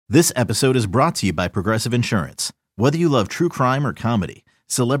This episode is brought to you by Progressive Insurance. Whether you love true crime or comedy,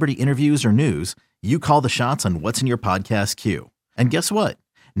 celebrity interviews or news, you call the shots on what's in your podcast queue. And guess what?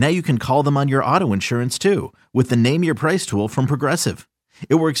 Now you can call them on your auto insurance too with the Name Your Price tool from Progressive.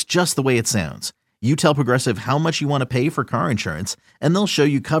 It works just the way it sounds. You tell Progressive how much you want to pay for car insurance, and they'll show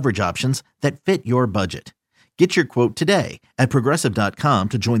you coverage options that fit your budget. Get your quote today at Progressive.com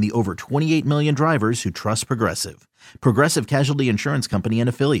to join the over 28 million drivers who trust Progressive. Progressive Casualty Insurance Company and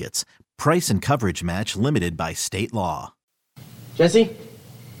Affiliates. Price and coverage match limited by state law. Jesse?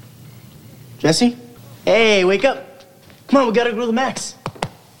 Jesse? Hey, wake up. Come on, we gotta go to the Max.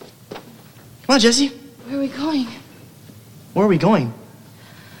 Come on, Jesse. Where are we going? Where are we going?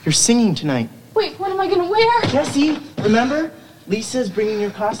 You're singing tonight. Wait, what am I gonna wear? Jesse, remember? Lisa's bringing your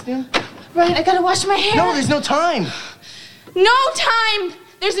costume. Right, I gotta wash my hair. No, there's no time. No time!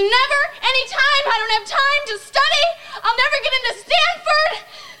 There's never any time! I don't have time to study! I'll never get into Stanford!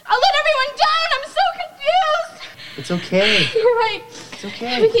 I'll let everyone down! I'm so confused! It's okay. You're right. It's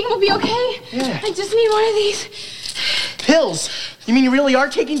okay. Everything will be okay. Yeah. I just need one of these. Pills? You mean you really are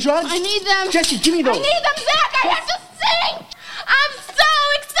taking drugs? I need them. Jesse, give me those. I need them, Zach! I have to sing! I'm so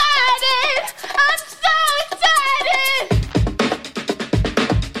excited! I'm so excited!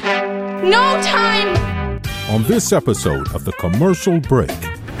 No time! On this episode of The Commercial Break.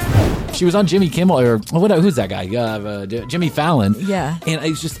 She was on Jimmy Kimmel, or who's that guy? Jimmy Fallon. Yeah. And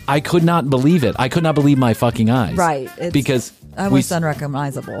I could not believe it. I could not believe my fucking eyes. Right. Because almost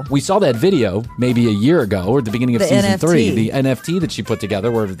unrecognizable. We saw that video maybe a year ago, or at the beginning of season 3, the NFT that she put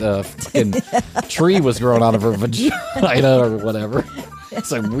together where the fucking tree was growing out of her vagina or whatever. It's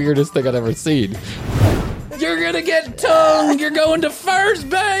the weirdest thing I've ever seen. You're going to get tongued. You're going to first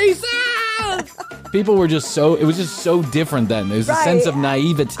base. Ah! People were just it was just so different then. There was a sense of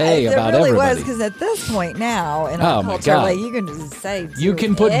naivete about everybody. It really was, because at this point now, in our culture, like, you can just say you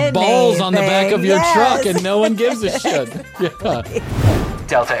can put balls on the back of your truck and no one gives a shit. Yeah.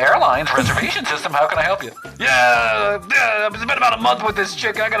 Delta Airlines reservation system, how can I help you? Yeah, it's been about a month with this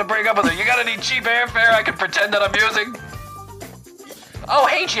chick. I gotta break up with her. You got any cheap airfare I can pretend that I'm using? Oh,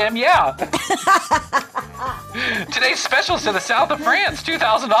 hey, Jim, yeah. Today's specials to the south of France,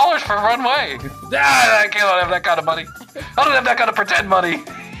 $2,000 for runway. I can't have that kind of money. I don't have that kind of pretend money.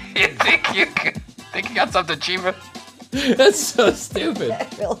 You think you got something cheaper? That's so stupid.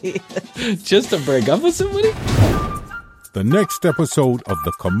 It really is. Just to break up with somebody? The next episode of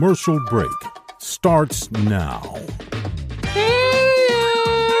The Commercial Break starts now.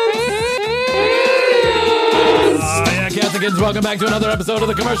 Catholics, welcome back to another episode of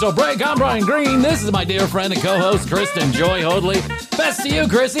The Commercial Break. I'm Brian Green. This is my dear friend and co-host, Kristen Joy Hoadley. Best to you,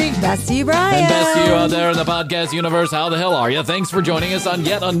 Chrissy. Best to you, Brian. And best to you out there in the podcast universe. How the hell are you? Thanks for joining us on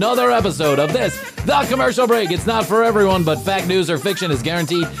yet another episode of this, The Commercial Break. It's not for everyone, but fact, news, or fiction is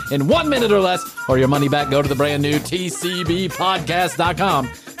guaranteed in 1 minute or less. Or your money back, go to the brand new tcbpodcast.com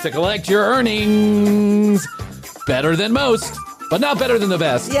to collect your earnings. Better than most, but not better than the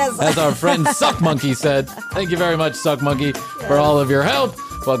best. Yes. As our friend Suck Monkey said. Thank you very much, Suck Monkey, for all of your help.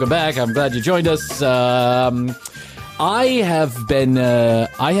 Welcome back. I'm glad you joined us. I have been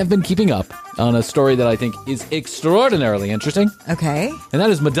keeping up on a story that I think is extraordinarily interesting. Okay. And that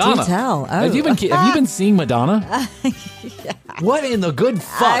is Madonna. Do tell. Oh. Have you been seeing Madonna? Yeah. What in the good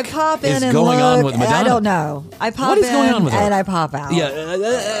fuck I pop in is and going look, on with Madonna? I don't know. I pop what is in going on with her? and I pop out. Yeah.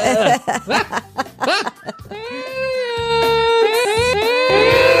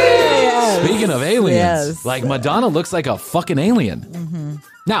 Speaking of aliens, like Madonna looks like a fucking alien. Mm-hmm.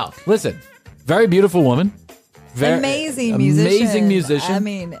 Now, listen, very beautiful woman. Amazing musician. I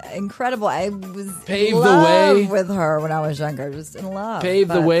mean, incredible. I was paved in love the way with her when I was younger. Just in love.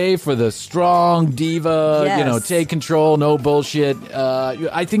 Paved the way for the strong diva. Yes. Take control, no bullshit.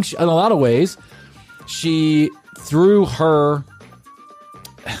 I think in a lot of ways, she through her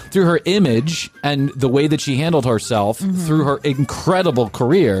image and the way that she handled herself, through her incredible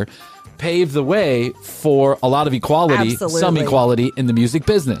career, paved the way for a lot of equality, some equality in the music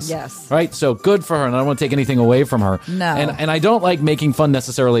business. Yes. Right? So good for her, and I don't want to take anything away from her. No. And I don't like making fun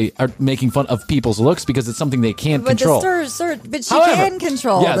of people's looks because it's something they can't control. But she can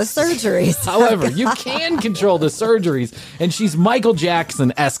control the surgeries. However, you can control the surgeries, and she's Michael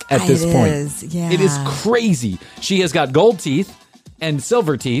Jackson-esque at this point. Yeah. It is crazy. She has got gold teeth and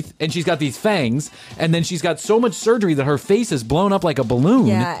silver teeth, and she's got these fangs, and then she's got so much surgery that her face is blown up like a balloon.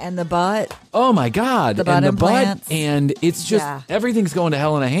 Yeah, and the butt. Oh my God. The butt implants. And it's just, everything's going to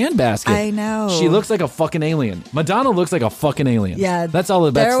hell in a handbasket. I know. She looks like a fucking alien. Madonna looks like a fucking alien. Yeah. That's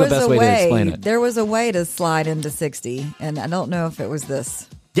the best way to explain it. There was a way to slide into 60, and I don't know if it was this.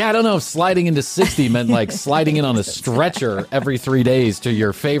 Yeah, I don't know if sliding into 60 meant like sliding in on a stretcher every 3 days to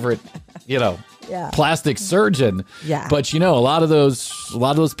your favorite, plastic surgeon. Yeah. But a lot of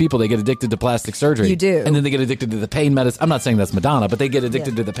those people, they get addicted to plastic surgery. You do. And then they get addicted to the pain medicine. I'm not saying that's Madonna, but they get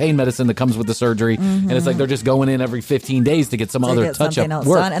addicted to the pain medicine that comes with the surgery. And it's like they're just going in every 15 days to get some other touch-up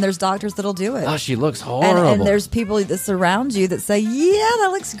work. Done. And there's doctors that'll do it. Oh, she looks horrible. And there's people that surround you that say, yeah, that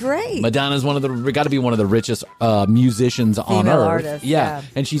looks great. Madonna's got to be one of the richest musicians on earth. Artists, yeah.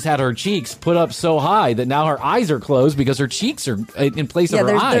 And she's had her cheeks put up so high that now her eyes are closed because her cheeks are in place of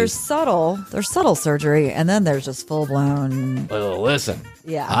her eyes. There's subtle surgery, and then there's just full blown. Well, listen.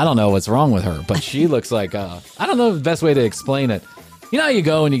 Yeah. I don't know what's wrong with her, but she looks like I don't know the best way to explain it. You know how you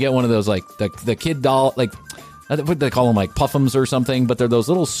go and you get one of those like the kid doll, like what they call them, like puffums or something, but they're those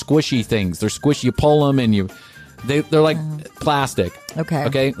little squishy things. They're squishy. You pull them and they're like plastic.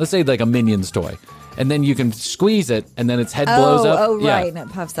 Okay. Let's say like a Minions toy. And then you can squeeze it, and then its head blows up. Oh, right, and it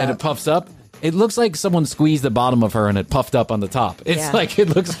puffs up. And it puffs up. It looks like someone squeezed the bottom of her, and it puffed up on the top. It's like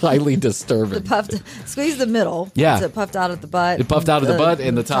it looks highly disturbing. Squeeze the middle. Yeah. So it puffed out at the butt. It puffed out at the butt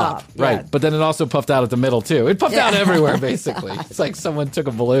and the top. Right. Yeah. But then it also puffed out at the middle, too. It puffed out everywhere, basically. It's like someone took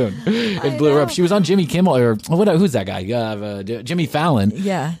a balloon and blew her up. She was on Jimmy Kimmel, or who's that guy? Jimmy Fallon.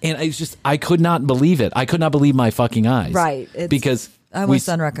 Yeah. And I could not believe it. I could not believe my fucking eyes. Right. Because almost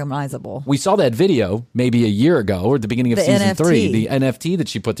unrecognizable. We saw that video maybe a year ago or at the beginning of season 3, the NFT that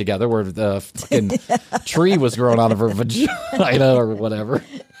she put together where the fucking tree was growing out of her vagina or whatever.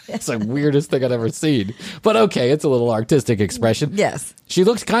 It's the weirdest thing I've ever seen. But okay, it's a little artistic expression. Yes. She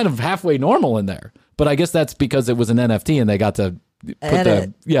looks kind of halfway normal in there. But I guess that's because it was an NFT and they got to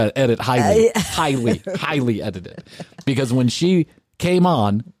edit highly edited. Because when she came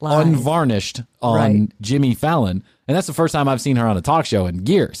on unvarnished on Jimmy Fallon, and that's the first time I've seen her on a talk show in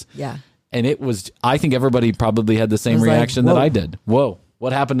years. Yeah. And I think everybody probably had the same reaction that I did. Whoa,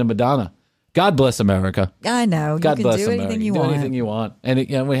 what happened to Madonna? God bless America. I know. God you can bless do America. anything you do want. anything you want.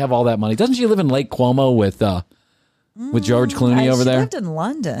 And we have all that money. Doesn't she live in Lake Como with George Clooney over there? She lived in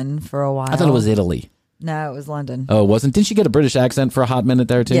London for a while. I thought it was Italy. No, it was London. Oh, it wasn't? Didn't she get a British accent for a hot minute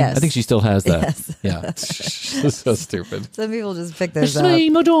there, too? Yes. I think she still has that. Yes. Yeah. So stupid. Some people just pick those up. Hey,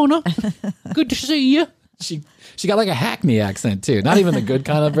 Madonna. Good to see you. She got like a Hackney accent, too. Not even the good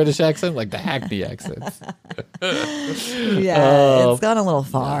kind of British accent, like the Hackney accent. It's gone a little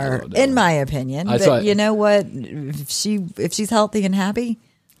far, in my opinion. But you know what? If she's healthy and happy,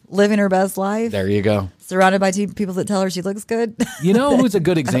 living her best life. There you go. Surrounded by people that tell her she looks good. You know who's a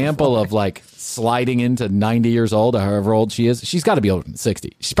good example of like sliding into 90 years old or however old she is? She's got to be older than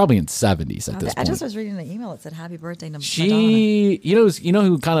 60. She's probably in 70s at this point. I just was reading an email that said happy birthday to Madonna. You know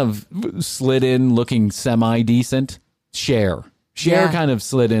who kind of slid in looking semi-decent? Cher. Cher kind of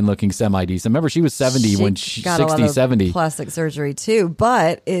slid in looking semi-decent. Remember, she was 70 when she got 60, 70. Plastic surgery too,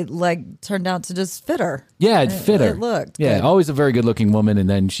 but it turned out to just fit her. Yeah, it fit her. It looked good. Always a very good-looking woman, and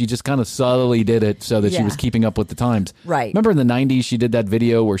then she just kind of subtly did it so that she was keeping up with the times. Right. Remember in the 90s, she did that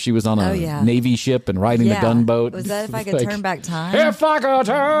video where she was on a Navy ship and riding the gunboat? Was that If I Could Turn Back Time? If I could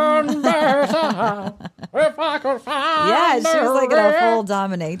turn back time, if I could find Yeah, she was like in a full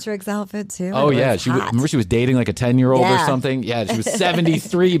dominatrix outfit too. Oh, yeah. Remember she was dating like a 10-year-old or something? Yeah, she was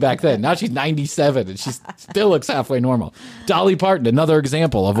 73 back then. Now she's 97, and she still looks halfway normal. Dolly Parton, another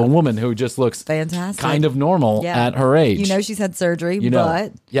example of a woman who just looks fantastic, kind of normal at her age. You know she's had surgery,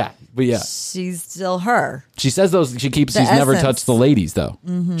 but she's still her. She says she's never touched the ladies, though.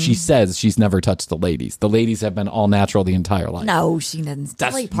 Mm-hmm. She says she's never touched the ladies. The ladies have been all natural the entire life. No, she doesn't.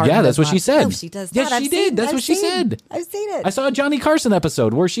 That's what she said. No, she does not. Yes, she did. That's what she said. I've seen it. I saw a Johnny Carson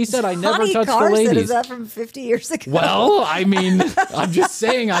episode where she said, I never touched the ladies. Is that from 50 years ago? Well, I mean, I'm just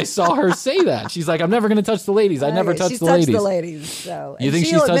saying I saw her say that. She's like, I'm never going to touch the ladies. I never touched the ladies. She's touched the ladies. So. You think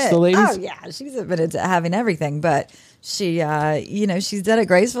she's touched the ladies? Oh, yeah. She's admitted to having everything, but she, she's done it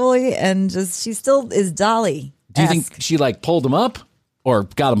gracefully and she still is Dolly. Do you think she pulled them up or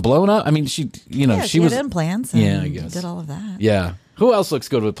got them blown up? I mean, she was had implants. And I guess did all of that. Yeah. Who else looks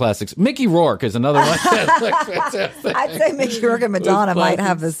good with plastics? Mickey Rourke is another one. I'd say Mickey Rourke and Madonna might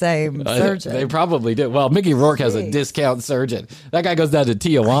have the same surgeon. They probably do. Well, Mickey Rourke has a discount surgeon. That guy goes down to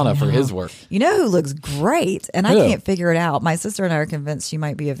Tijuana for his work. You know who looks great? And I can't figure it out. My sister and I are convinced she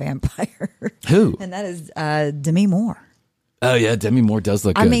might be a vampire. Who? And that is Demi Moore. Oh, yeah. Demi Moore does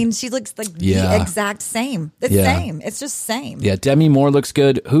look good. I mean, she looks like the exact same. It's same. It's just same. Yeah, Demi Moore looks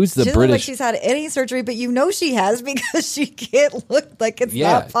good. Who's the she British? Like she's had any surgery, but you know she has because she can't look like it's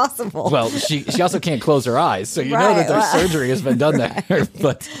not possible. Well, she also can't close her eyes, so you know that their surgery has been done there.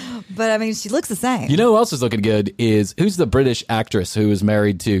 But I mean, she looks the same. You know who else is looking good is who's the British actress who was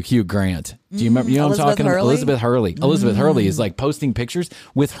married to Hugh Grant? Do you remember? You know what I'm talking about? Elizabeth Hurley. Elizabeth Hurley is like posting pictures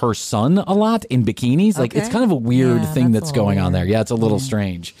with her son a lot in bikinis. Like it's kind of a weird thing that's going on there. Yeah, it's a little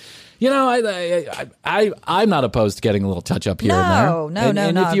strange. You know, I'm not opposed to getting a little touch up here and there. No.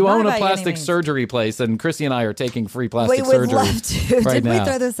 And if you own a plastic surgery place, then Chrissy and I are taking free plastic surgery. We would love to. Right Did now. we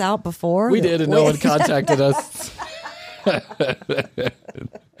throw this out before? We did, and no one contacted us.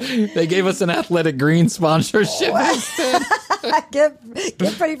 They gave us an Athletic Green sponsorship instead. Get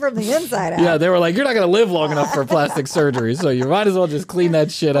ready from the inside out. Yeah, they were like, you're not going to live long enough for plastic surgery, so you might as well just clean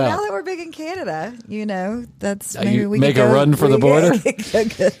that shit out. Now that we're big in Canada, you know, that's maybe we make a run for the border.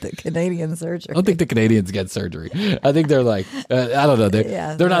 Get the Canadian surgery. I don't think the Canadians get surgery. I think they're like, I don't know,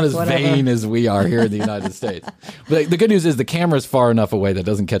 they're not as vain as we are here in the United States. But the good news is the camera's far enough away that it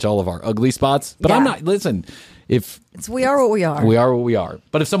doesn't catch all of our ugly spots. But I'm not. Listen. We are what we are. We are what we are.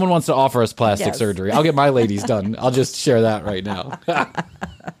 But if someone wants to offer us plastic surgery, I'll get my ladies done. I'll just share that right now.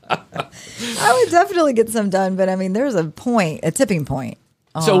 I would definitely get some done, but I mean, there's a tipping point.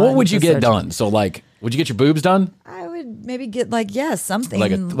 So what would you get done? So like, would you get your boobs done? I would maybe get something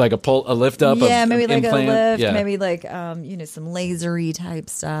like a lift up. Yeah, maybe like implant. a lift. Yeah. Maybe like some lasery type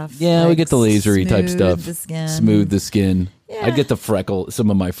stuff. Yeah, like we get the lasery type stuff. Smooth the skin. Yeah. I'd get some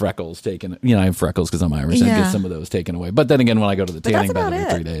of my freckles taken. You know, I have freckles because I'm Irish. I'd get some of those taken away. But then again, when I go to the tanning bed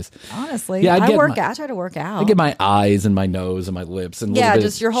every 3 days. Honestly, I try to work out. I get my eyes and my nose and my lips and a little bit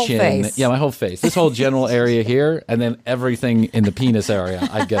just of your whole chin. face. Yeah, my whole face. This whole general area here, and then everything in the penis area.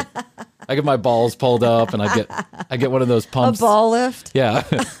 I get my balls pulled up, and I get one of those pumps. A ball lift. Yeah,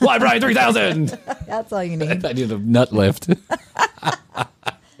 Why Brian 3000. That's all you need. I need a nut lift.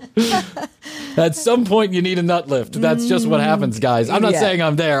 At some point, you need a nut lift. That's just what happens, guys. I'm not saying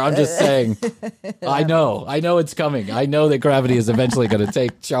I'm there. I'm just saying I know it's coming. I know that gravity is eventually going to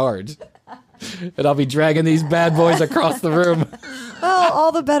take charge. And I'll be dragging these bad boys across the room. Well,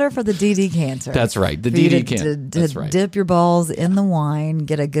 all the better for the DD cancer. That's right. The DD cancer. That's right. Dip your balls in the wine,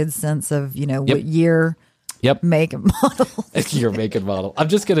 get a good sense of, what year. Yep. Make and model. Your make and model. I'm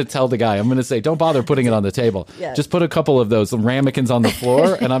just going to tell the guy, I'm going to say, don't bother putting it on the table. Yes. Just put a couple of those ramekins on the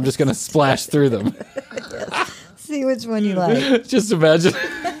floor, and I'm just going to splash through them. Yes. See which one you like. Just imagine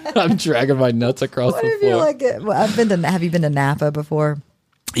I'm dragging my nuts across the floor. What if you like it? Well, have you been to Napa before?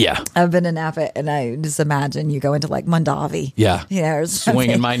 Yeah. I've been to Napa, and I just imagine you go into like Mondavi. Yeah. Or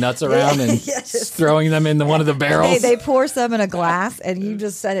swinging my nuts around and throwing them into one of the barrels. They pour some in a glass, and you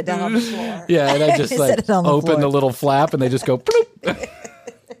just set it down on the floor. Yeah, and I just open the little flap, and they just go bloop.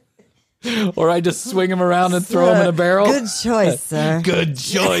 Or I just swing them around and throw them in a barrel. Good choice, sir. Good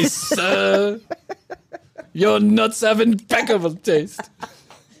choice, sir. Your nuts have impeccable taste.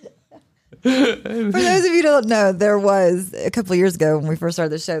 For those of you who don't know, there was a couple of years ago when we first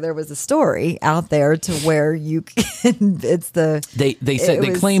started the show, there was a story out there to where you can. They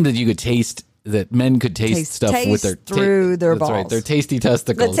claimed that you could taste. That men could taste stuff with their through their balls. Right, their tasty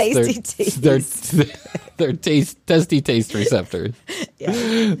testicles. Their testy taste receptors.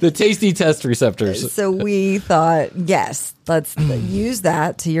 Yeah. The tasty test receptors. So we thought, yes, let's use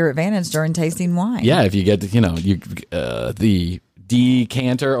that to your advantage during tasting wine. Yeah, if you get the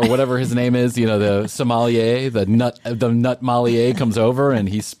decanter or whatever his name is, the sommelier, the nut malier comes over and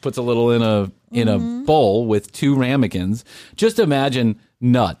he puts a little in a bowl with 2 ramekins. Just imagine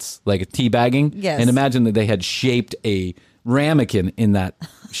nuts, like a teabagging. Yes. And imagine that they had shaped a ramekin in that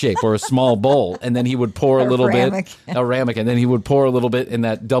shape or a small bowl, and then he would pour a ramekin, then he would pour a little bit in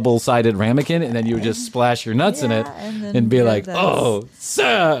that double-sided ramekin, and then you would just splash your nuts in it and be like, oh,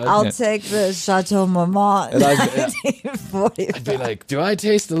 sir. I'll take the Chateau Marmont. And I'd be like, do I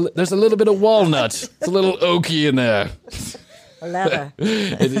taste there's a little bit of walnut. It's a little oaky in there. Leather.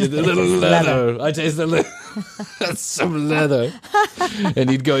 It's a little leather. I taste some leather.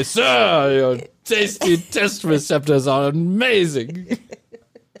 And he'd go, sir, your tasty test receptors are amazing.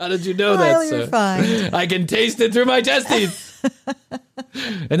 How did you know that, sir? Refined. I can taste it through my testes.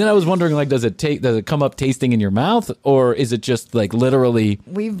 And then I was wondering, does it come up tasting in your mouth, or is it just like literally?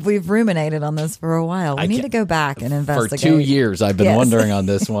 We've ruminated on this for a while. We need to go back and investigate. For 2 years, I've been wondering on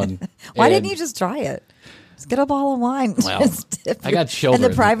this one. Why didn't you just try it? Just get a bottle of wine. Well, I got children. In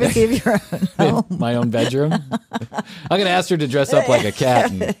the privacy of your own home. My own bedroom. I'm going to ask her to dress up like a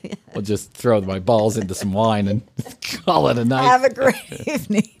cat, and we'll just throw my balls into some wine and call it a night. Have a great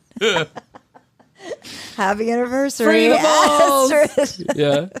evening. Happy anniversary. Free balls.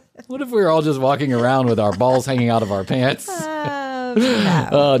 Yeah. What if we were all just walking around with our balls hanging out of our pants? No.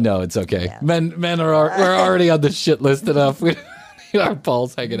 Oh, no, it's okay. Yeah. Men we're already on the shit list enough. Our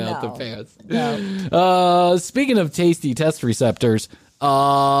balls hanging out the pants. No. Speaking of tasty test receptors,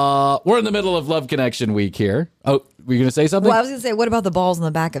 We're in the middle of Love Connection week here. Oh, were you going to say something? Well, I was going to say, what about the balls in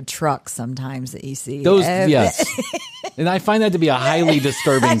the back of trucks sometimes that you see? Those, yes. And I find that to be a highly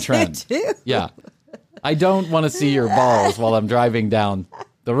disturbing trend. Too. Yeah. I don't want to see your balls while I'm driving down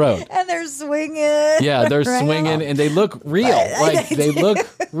the road. And they're swinging. Yeah, they're around. swinging and they look real. Like they look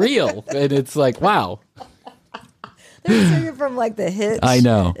real. And it's like, wow. They're swinging from like the hitch. I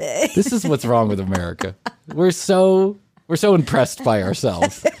know. This is what's wrong with America. We're so impressed by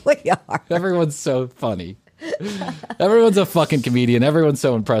ourselves. We are. Everyone's so funny. Everyone's a fucking comedian. Everyone's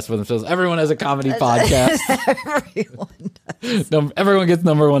so impressed with themselves. Everyone has a comedy podcast. Everyone does. Everyone gets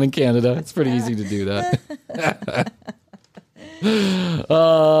number one in Canada. It's pretty easy to do that. So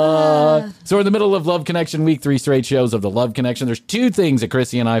we're in the middle of Love Connection week, 3 straight shows of the Love Connection. There's 2 things that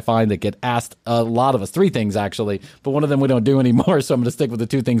Chrissy and I find that get asked a lot of us, 3 things actually, but one of them we don't do anymore, so I'm going to stick with the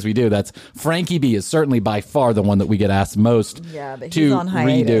 2 things we do. That's Frankie B is certainly by far the one that we get asked most but to he's on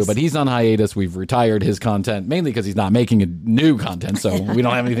hiatus. redo, but he's on hiatus. We've retired his content, mainly because he's not making a new content, so we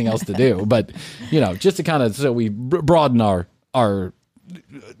don't have anything else to do. But, just to kind of, so we broaden our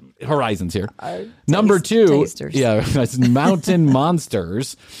horizons here. Number 2, tasters. it's Mountain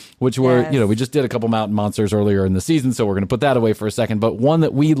Monsters, which were, Yes. we just did a couple Mountain Monsters earlier in the season, so we're going to put that away for a second. But one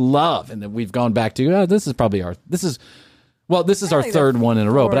that we love and that we've gone back to, this is our third one in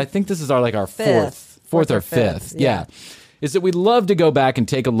a row, but I think this is our fourth or fifth. Yeah. Is that we love to go back and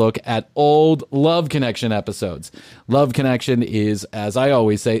take a look at old Love Connection episodes. Love Connection is, as I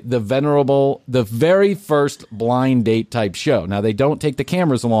always say, the very first blind date type show. Now, they don't take the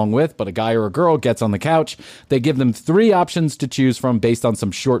cameras along with, but a guy or a girl gets on the couch. They give them 3 options to choose from based on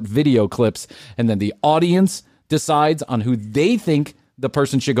some short video clips, and then the audience decides on who they think the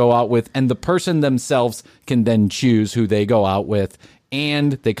person should go out with, and the person themselves can then choose who they go out with.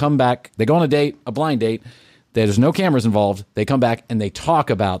 And they come back, they go on a blind date. There's no cameras involved. They come back and they talk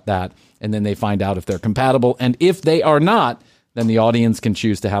about that, and then they find out if they're compatible. And if they are not, then the audience can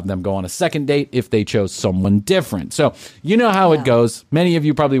choose to have them go on a second date if they chose someone different. So you know how it goes. Many of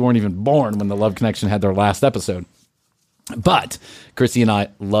you probably weren't even born when the Love Connection had their last episode. But Chrissy and I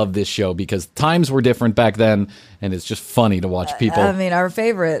love this show because times were different back then, and it's just funny to watch people. I mean, our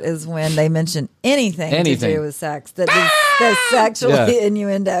favorite is when they mention anything. To do with sex. That's sexual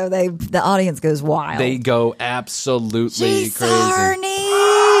innuendo. The audience goes wild. They go absolutely she crazy. Saw her knees.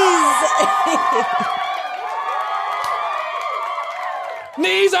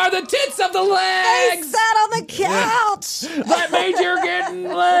 Knees are the tits of the legs. They sat on the couch. That means you're getting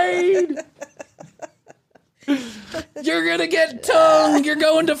laid. You're going to get tongued. You're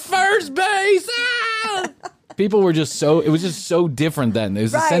going to first base. Ah! People were just it was just so different then.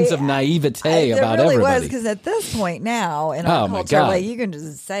 There's a sense of naivete about everybody. It really was, because at this point now in our culture, like, you can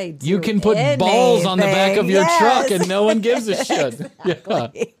just say you can put balls on the back of your truck and no one gives a shit.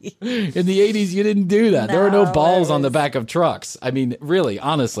 Exactly. In the 80s, you didn't do that. There were no balls on the back of trucks. I mean, really,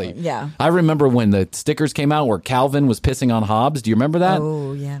 honestly. Yeah. I remember when the stickers came out where Calvin was pissing on Hobbs. Do you remember that?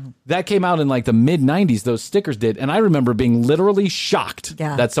 Oh, yeah. That came out in like the mid-90s, those stickers did. And I remember being literally shocked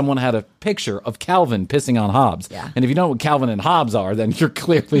that someone had a picture of Calvin pissing on Hobbs. Yeah. And if you know what Calvin and Hobbs are, then you're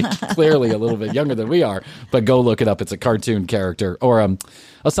clearly a little bit younger than we are. But go look it up. It's a cartoon character or a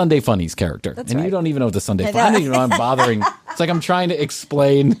Sunday Funnies character. That's and right. You don't even know what the Sunday Funnies. I don't even know I'm bothering. It's like I'm trying to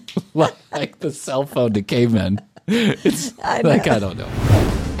explain like the cell phone to cavemen. It's I don't know.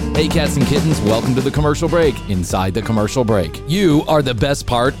 Hey, cats and kittens, welcome to the commercial break. Inside the commercial break, you are the best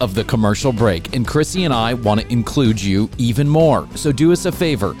part of the commercial break, and Chrissy and I want to include you even more. So do us a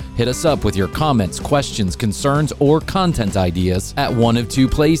favor, hit us up with your comments, questions, concerns, or content ideas at one of 2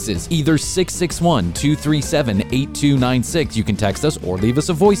 places, either 661-237-8296. You can text us or leave us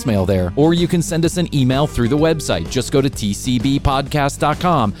a voicemail there, or you can send us an email through the website. Just go to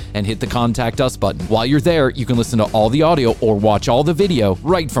tcbpodcast.com and hit the contact us button. While you're there, you can listen to all the audio or watch all the video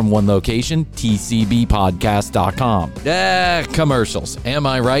right from one location, tcbpodcast.com. Commercials, am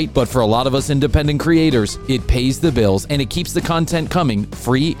I right? But for a lot of us independent creators, it pays the bills and it keeps the content coming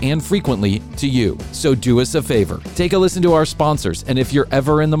free and frequently to you. So do us a favor. Take a listen to our sponsors, and if you're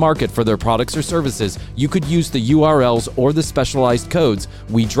ever in the market for their products or services, you could use the URLs or the specialized codes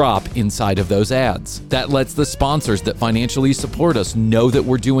we drop inside of those ads. That lets the sponsors that financially support us know that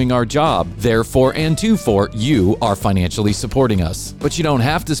we're doing our job. Therefore, and for you are financially supporting us. But you don't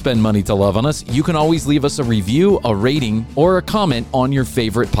have to spend money to love on us. You can always leave us a review, a rating, or a comment on your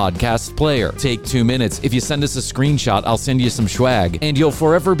favorite podcast player. Take 2 minutes. If you send us a screenshot, I'll send you some swag, and you'll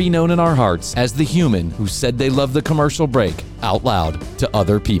forever be known in our hearts as the human who said they love the commercial break out loud to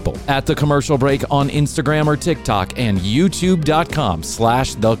other people. At The Commercial Break on Instagram or TikTok and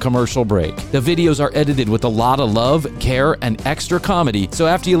youtube.com/The Commercial Break. The videos are edited with a lot of love, care, and extra comedy, so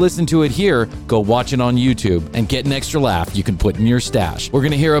after you listen to it here, go watch it on YouTube and get an extra laugh you can put in your stash. We're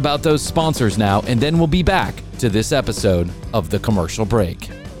going to hear about those sponsors now, and then we'll be back to this episode of The Commercial Break.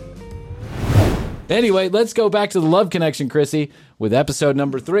 Anyway, let's go back to the Love Connection, Chrissy, with episode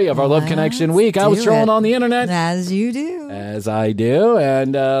number 3 of our Love Connection week. I was trolling on the internet. As you do. As I do.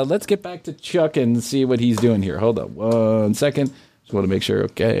 And let's get back to Chuck and see what he's doing here. Hold on 1 second. Just want to make sure.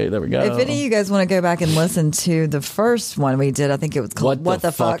 Okay, there we go. If any of you guys want to go back and listen to the first one we did, I think it was called What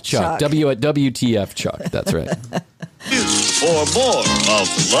the Fuck, Chuck? WTF Chuck. That's right. For more of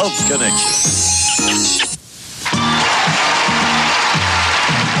Love Connection.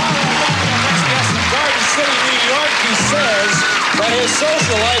 He says that his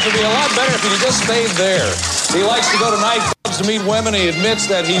social life would be a lot better if he just stayed there. He likes to go to nightclubs to meet women. He admits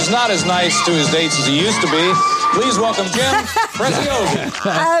that he's not as nice to his dates as he used to be. Please welcome Jim Preziosi.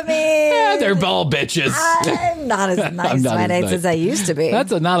 I mean, they're ball bitches. I'm not as nice to my dates as I used to be.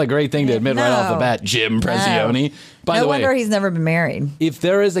 That's not a great thing to admit right off the bat, Jim Preziosi. By the way, no wonder he's never been married. If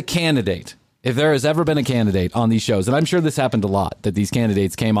there is a candidate, if there has ever been a candidate on these shows, and I'm sure this happened a lot, that these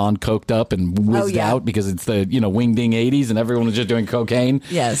candidates came on coked up and whizzed out because it's the, wing-ding 80s and everyone was just doing cocaine.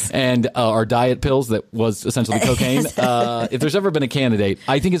 Yes. And our diet pills that was essentially cocaine. If there's ever been a candidate,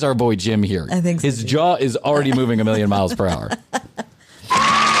 I think it's our boy Jim here. I think so. His jaw is already moving a million miles per hour.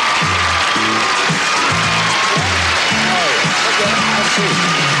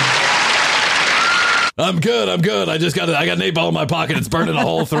 I'm good. I got an 8 ball in my pocket. It's burning a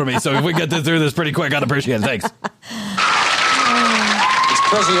hole through me. So if we get through this pretty quick, I'd appreciate it. Thanks. It's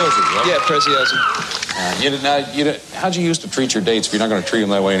Preziosi, right? Yeah, Preziosi. How'd you used to treat your dates if you're not going to treat them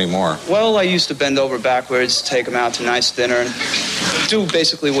that way anymore? Well, I used to bend over backwards, take them out to nice dinner, and do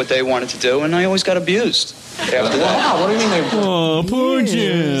basically what they wanted to do, and I always got abused after that. Wow, what do you mean they... Oh, poor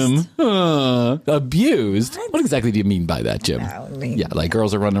Jim. Abused? What exactly do you mean by that, Jim? Yeah, like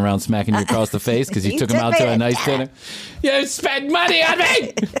girls are running around smacking you across the face because you took them out to a nice dinner. You spent money on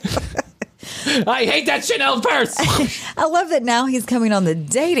me! I hate that Chanel purse. I love that now he's coming on the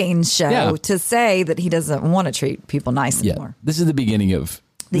dating show to say that he doesn't want to treat people nice anymore. This is the beginning of...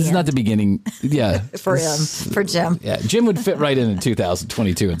 This is not the beginning. Yeah. For him. For Jim. Yeah. Jim would fit right in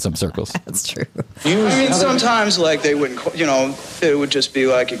 2022 in some circles. That's true. I mean, sometimes, like, they wouldn't, it would just be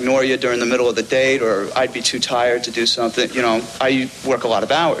like, ignore you during the middle of the date, or I'd be too tired to do something. I work a lot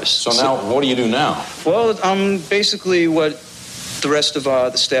of hours. So now, what do you do now? Well, basically what the rest of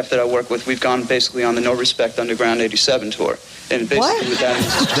the staff that I work with, we've gone basically on the No Respect Underground 87 tour. And basically with that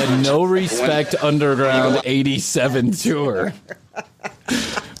is the No Respect Underground 87 tour.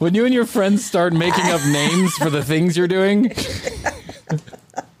 When you and your friends start making up names for the things you're doing,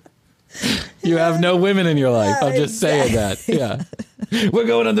 you have no women in your life. I'm just saying that. Yeah. We're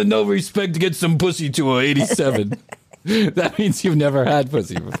going on the No Respect to get some pussy tour 87. That means you've never had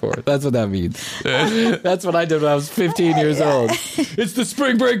pussy before. That's what that means. That's what I did when I was 15 years old. It's the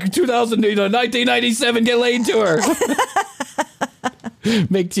Spring Break 1997 Get Laid tour.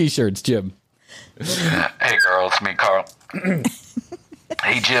 Make t-shirts, Jim. Hey, girl, it's me, Carl.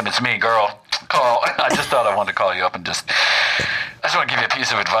 Hey, Jim, it's me, girl. Carl, I just thought I wanted to call you up and I just want to give you a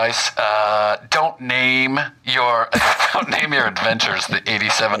piece of advice. Don't name your adventures the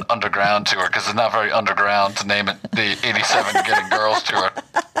 87 Underground Tour, because it's not very underground to name it the 87 Getting Girls Tour.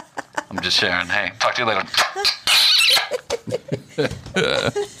 I'm just sharing. Hey, talk to you later.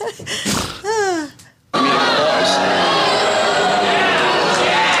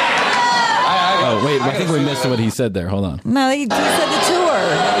 Oh, wait, I think we missed what he said there. Hold on. No, he said the tour.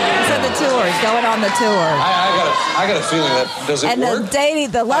 He said the tour. He's going on the tour. I got a feeling that does it and work?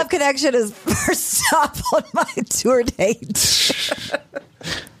 The Love Connection is first stop on my tour date.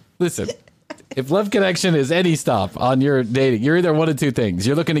 Listen, if Love Connection is any stop on your dating, you're either one of two things.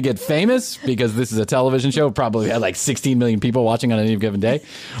 You're looking to get famous because this is a television show, probably had like 16 million people watching on any given day.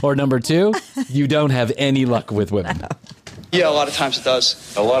 Or number two, you don't have any luck with women. No. Yeah, a lot of times it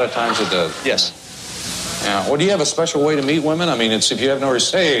does. A lot of times it does. Yes. Yeah. Well, do you have a special way to meet women? I mean, it's if you have no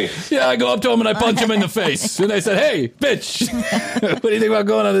respect. Yeah, I go up to them and I punch them in the face. And they said, hey, bitch, what do you think about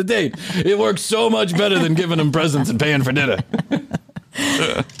going on a date? It works so much better than giving them presents and paying for dinner.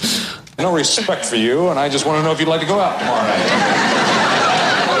 No respect for you, and I just want to know if you'd like to go out tomorrow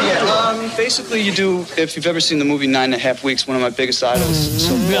night. Basically, you do, if you've ever seen the movie 9.5 Weeks, one of my biggest idols.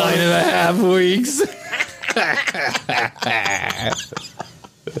 So 9.5 weeks.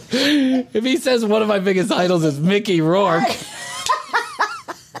 If he says one of my biggest idols is Mickey Rourke.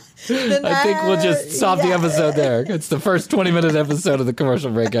 I think we'll just stop the episode there. It's the first 20-minute episode of the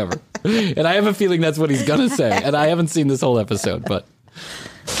commercial break ever. And I have a feeling that's what he's going to say. And I haven't seen this whole episode, but...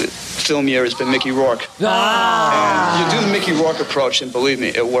 The film year has been Mickey Rourke. And you do the Mickey Rourke approach, and believe me,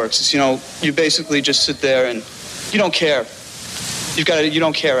 it works. It's, you basically just sit there and you don't care. You've got a you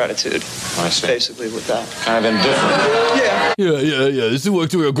don't care attitude. I see. Basically with that. Kind of indifferent. Yeah. This has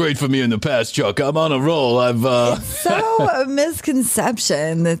worked real great for me in the past, Chuck. I'm on a roll. It's so a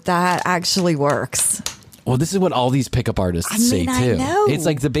misconception that actually works. Well, this is what all these pickup artists say, too. I know. It's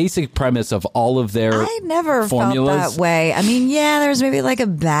like the basic premise of all of their I never formulas. felt that way. I mean, there's maybe like a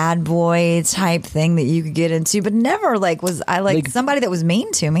bad boy type thing that you could get into, but never was I like somebody that was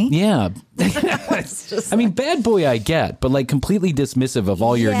mean to me. Yeah. I mean, bad boy I get, but like completely dismissive of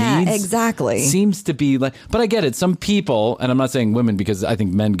all your needs. Exactly. Seems to be like, but I get it. Some people, and I'm not saying women because I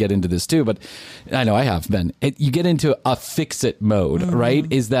think men get into this too, but I know I have been. You get into a fix it mode, right?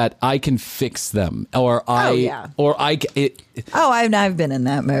 Is that I can fix them or I've been in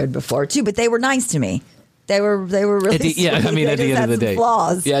that mode before too, but they were nice to me. They were really sweet. I mean, at the end of the day,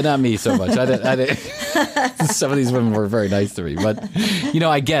 flaws. Yeah, not me so much. I didn't. Some of these women were very nice to me, but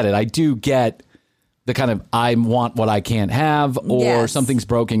I get it. I do get the kind of I want what I can't have, or something's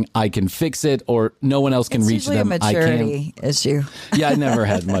broken, I can fix it, or no one else can reach them. It's usually a maturity issue. Yeah, I never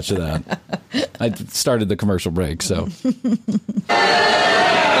had much of that. I started the commercial break, so. Thank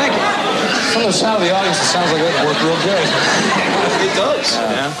you. From the sound of the audience, it sounds like it worked real good. It does.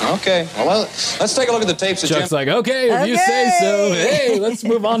 Okay. Well, let's take a look at the tapes. Chuck's like, okay, if you say so. Hey, let's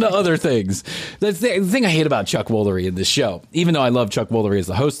move on to other things. The thing I hate about Chuck Woolery in this show, even though I love Chuck Woolery as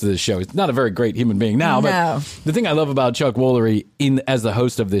the host of this show, he's not a very great human being now, but the thing I love about Chuck Woolery as the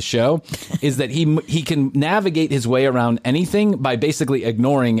host of this show is that he can navigate his way around anything by basically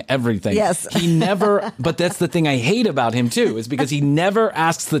ignoring everything. Yes. He never, but that's the thing I hate about him too, is because he never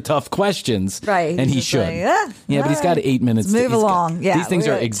asks the tough questions. Right. And he should. Like, but he's got 8 minutes. Let's move along. Yeah. These things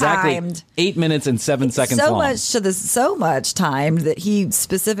are exactly timed. 8 minutes and 7 seconds long. So much timed that he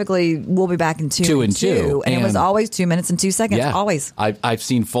specifically will be back in 2 and 2. And it was always 2 minutes and 2 seconds. Yeah. Always. I've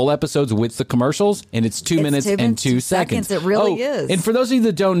seen full episodes with the commercials, and it's 2 minutes and 2 seconds. It really is. And for those of you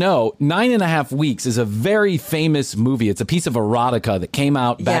that don't know, 9.5 Weeks is a very famous movie. It's a piece of erotica that came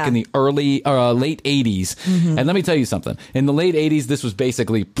out back in the late 80s. Mm-hmm. And let me tell you something. In the late 80s, this was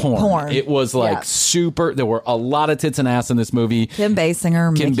basically porn. It was like super. There were a lot of tits and ass in this movie. Kim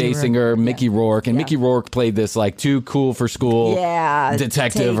Basinger, Mickey Rourke. And Mickey Rourke played this like too cool for school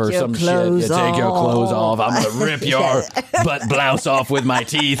detective or some shit. Take your clothes off. I'm going to rip your butt blouse off with my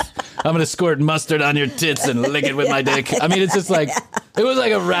teeth. I'm going to squirt mustard on your tits and lick it with my dick. I mean, it's just like, it was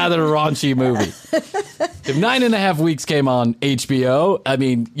like a rather raunchy movie. If 9.5 Weeks came on HBO, I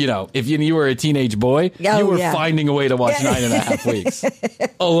mean, if you were a teenage boy, you were finding a way to watch 9.5 Weeks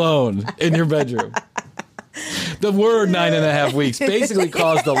alone in your bedroom. The word 9.5 weeks basically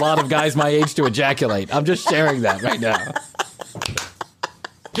caused a lot of guys my age to ejaculate. I'm just sharing that right now.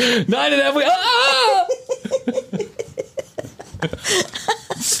 9.5 weeks.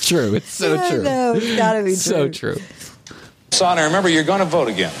 It's true. It's so true. No, it's gotta be true. So true. Sonny, remember, you're going to vote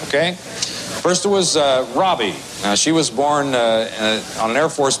again, okay? First, it was Robbie. Now, she was born on an Air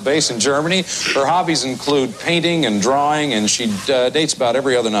Force base in Germany. Her hobbies include painting and drawing, and she dates about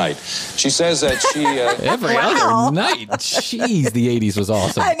every other night. She says that she... every other night? Jeez, the 80s was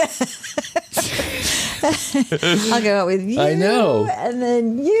awesome. I know. I'll go out with you. I know. And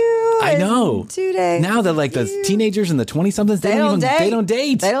then you. I know. 2 days. Now that like the teenagers and the 20-somethings, they don't date. They don't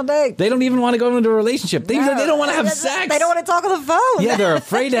date. They don't even want to go into a relationship. They don't want to have sex. They don't want to talk on the phone. Yeah, they're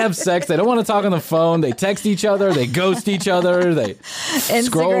afraid to have sex. They don't want to talk on the phone. They text each other. They ghost each other. They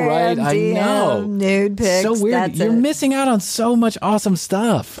scroll right. DM, I know. Nude pics. So weird. You're missing out on so much awesome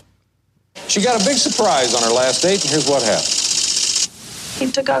stuff. She got a big surprise on her last date, and here's what happened. He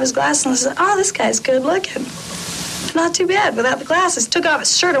took off his glasses and said, "Oh, this guy's good looking. Not too bad without the glasses." Took off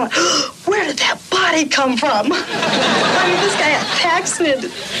his shirt and went, "Where did that body come from?" I mean, this guy had packs and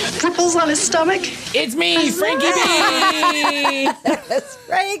ripples on his stomach. It's me, Frankie B. That's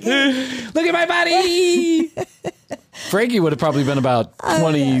Frankie. Look at my body. Frankie would have probably been about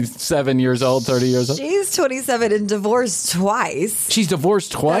 27 years old, 30 years old. She's 27 and divorced twice. She's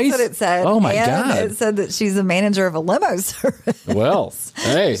divorced twice? That's what it said. Oh, my God. It said that she's a manager of a limo service. Well,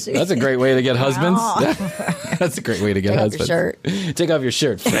 hey, that's a great way to get husbands. That's a great way to get husbands. Take off your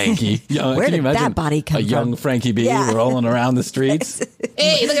shirt, Frankie. Where can you did imagine that body come a young from? Frankie B rolling around the streets?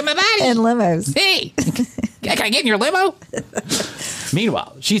 Hey, look at my body. In limos. Hey, can I get in your limo?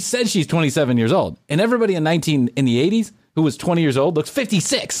 Meanwhile, she said she's 27 years old, and everybody in the 80s who was 20 years old looks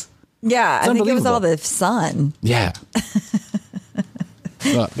 56. Yeah, I think it was all the sun. Yeah.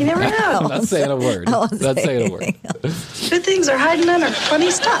 You never know. I'm not saying a word. Not saying a word. Good things are hiding under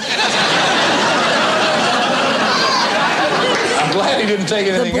funny stuff. I'm glad he didn't take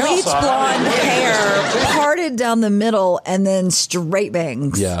anything else Bleach off. blonde hair parted down the middle and then straight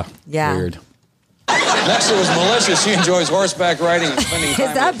bangs. Yeah. Weird. Next, it was Melissa. She enjoys horseback riding and spending time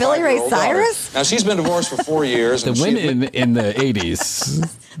Is that with Billy Ray 5-year-old daughter. Cyrus? Now, she's been divorced for 4 years. The women in the 80s,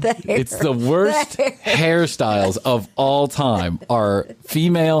 it's the worst hairstyles of all time are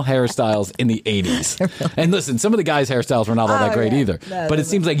female hairstyles in the 80s. And listen, some of the guys' hairstyles were not all that great either. No, but it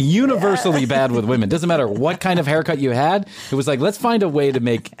seems like universally bad with women. Doesn't matter what kind of haircut you had. It was like, let's find a way to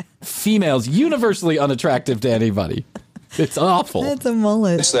make females universally unattractive to anybody. It's awful. It's a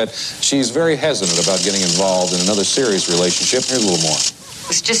mullet. It's that she's very hesitant about getting involved in another serious relationship. Here's a little more.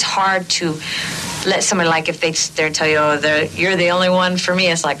 It's just hard to let someone, like, if they tell you, oh, you're the only one for me,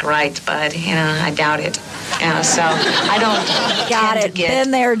 it's like, right, but, I doubt it. So I don't Got tend it. to get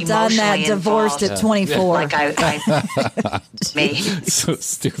Been there, done that, emotionally divorced at 24. Like I may So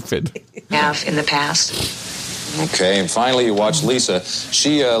stupid. have in the past. Okay, and finally, you watch Lisa.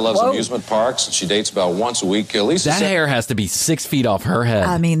 She loves amusement parks, and she dates about once a week. Lisa That hair has to be 6 feet off her head.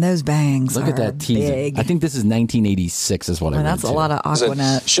 I mean, those bangs Look at are that teasing. big. I think this is 1986 is what I read. That's a lot of said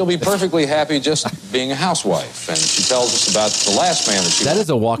Aquanet. she'll be perfectly happy just being a housewife. And she tells us about the last man that she That is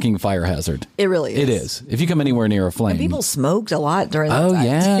a walking fire hazard. It really is. It is. If you come anywhere near a flame. And people smoked a lot during that time.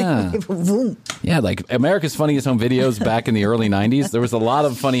 yeah. Vroom. Yeah, like America's Funniest Home Videos back in the early 90s. There was a lot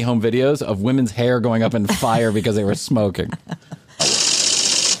of funny home videos of women's hair going up in fire because they were smoking.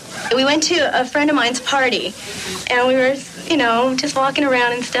 We went to a friend of mine's party, and we were, just walking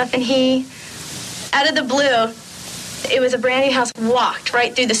around and stuff, and he, out of the blue, it was a brand new house, walked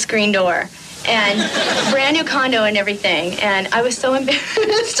right through the screen door, and brand new condo and everything, and I was so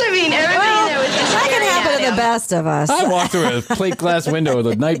embarrassed. I mean, everybody there was just That can staring happen at to the him. best of us. I walked through a plate glass window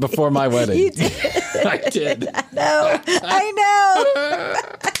the night before my wedding. You did. I did. I know.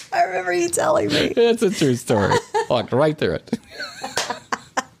 I remember you telling me. It's a true story. Walked right through it.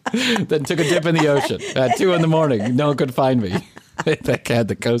 Then took a dip in the ocean at 2 a.m. No one could find me. They had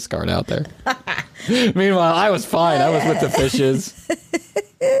the Coast Guard out there. Meanwhile, I was fine. I was with the fishes.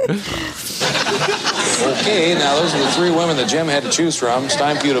 Okay, now those are the 3 women that Jim had to choose from. It's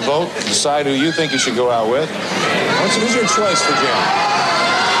time for you to vote. Decide who you think you should go out with. Who's your choice for Jim?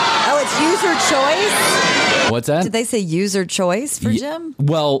 Oh, it's user choice? What's that? Did they say user choice for Jim?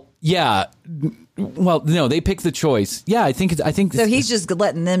 Well, yeah. Well, no, they pick the choice. Yeah, I think. So he's just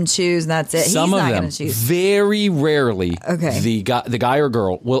letting them choose, and that's it. Some he's of not them, going to choose. very rarely, Okay. the guy or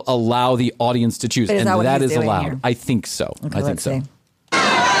girl will allow the audience to choose, But is and that what that he's is doing allowed. here? I think so. Okay, I think let's so. see. The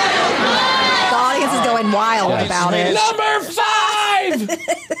audience is going wild about it. Number 5.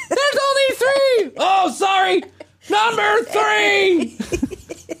 There's only 3. Oh, sorry. Number 3.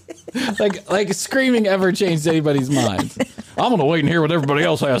 like screaming ever changed anybody's mind. I'm gonna wait and hear what everybody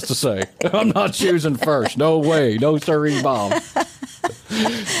else has to say. I'm not choosing first. No way. No siree, Bob.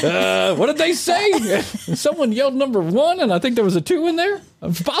 What did they say? Someone yelled number 1, and I think there was a 2 in there.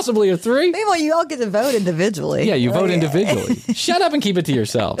 Possibly a 3. Meanwhile, you all get to vote individually. Yeah, you vote Okay. individually. Shut up and keep it to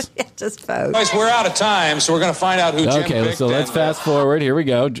yourselves. Yeah, just vote. Guys, we're out of time, so we're going to find out who Jim Okay, picked. so let's fast forward. Here we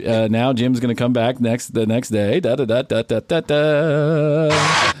go. Now Jim's going to come back the next day. Da da da da da da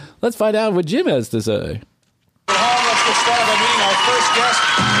da. Let's find out what Jim has to say. Let's get started by meeting our first guest.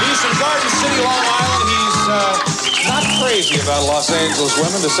 He's from Garden City, Long Island. He's not crazy about Los Angeles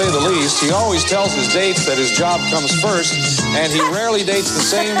women, to say the least. He always tells his dates that his job comes first, and he rarely dates the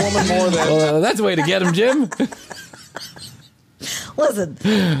same woman more than... Well, that's a way to get him, Jim. Listen,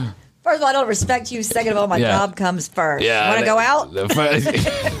 first of all, I don't respect you. Second of all, my Yeah. job comes first. Yeah, Want to go out?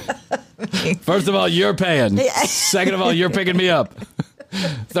 First of all, you're paying. Second of all, you're picking me up.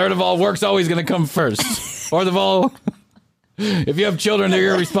 Third of all, work's always going to come first. Fourth of all, if you have children, they're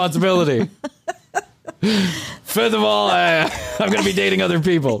your responsibility. Fifth of all, I'm going to be dating other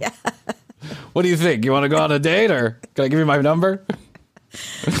people. Yeah. What do you think? You want to go on a date, or can I give you my number?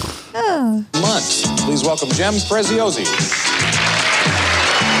 Months. Please welcome Jem Preziosi.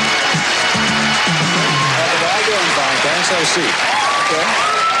 How you doing, fine? Thanks. Have a seat. Okay.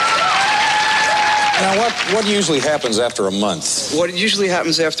 Now, what usually happens after a month? What usually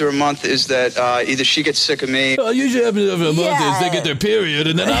happens after a month is that either she gets sick of me. Well, usually happens after a month is they get their period,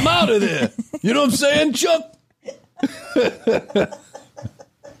 and then I'm out of there. You know what I'm saying, Chuck?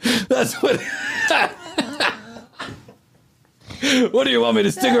 That's what... What do you want me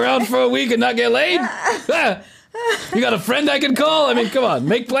to stick around for a week and not get laid? You got a friend I can call? I mean, come on,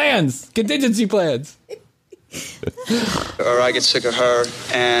 make plans, contingency plans. Or I get sick of her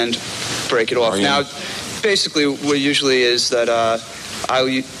and break it off. Now, basically, what usually is that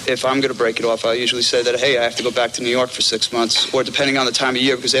if I'm going to break it off, I usually say that, hey, I have to go back to New York for 6 months, or depending on the time of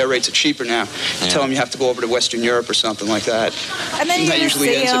year, because air rates are cheaper now. Tell them you have to go over to Western Europe or something like that. And then you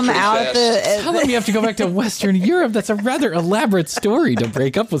usually see him out at the... Tell them you have to go back to Western Europe. That's a rather elaborate story to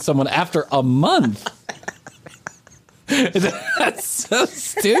break up with someone after a month. That's so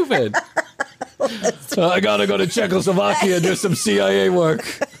stupid. I gotta go to Czechoslovakia and do some CIA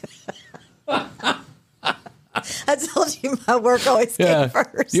work. I told you my work always came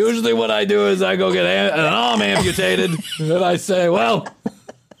first. Usually what I do is I go get an arm amputated, and I say, well,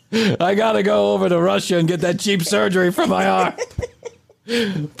 I gotta go over to Russia and get that cheap surgery for my arm.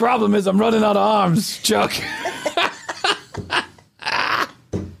 Problem is I'm running out of arms, Chuck.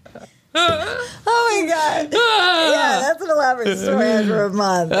 Oh my God. Yeah, that's an elaborate story after a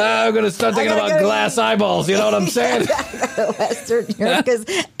month. I'm going to start thinking about glass eyeballs. You know what I'm saying? Western Europe, because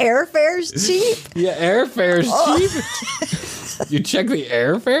airfare's cheap. Yeah, airfare's cheap. You check the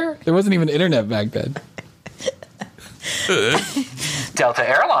airfare? There wasn't even internet back then. Delta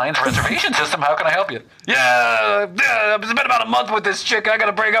Airlines reservation system. How can I help you? Yeah, it's been about a month with this chick. I got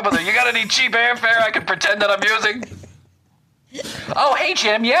to break up with her. You got any cheap airfare I can pretend that I'm using? Oh, hey,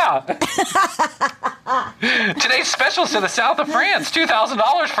 Jim, yeah. Today's specials to the south of France,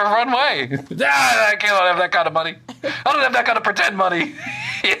 $2,000 for runway. I can't have that kind of money. I don't have that kind of pretend money.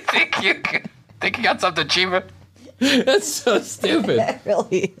 You think you got something cheaper? That's so stupid. That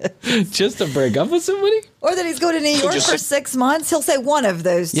really is. Just to break up with somebody? Or that he's going to New York for 6 months. He'll say one of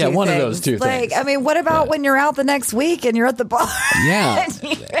those two things. Yeah, one of those two things. I mean, what about when you're out the next week and you're at the bar? Yeah.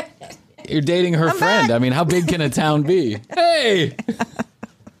 You're dating her friend. Back. I mean, how big can a town be? Hey!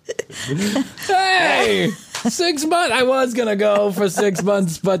 Hey! 6 months. I was going to go for 6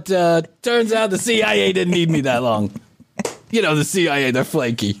 months, but turns out the CIA didn't need me that long. You know, the CIA, they're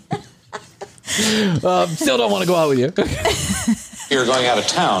flaky. Still don't want to go out with you. You're going out of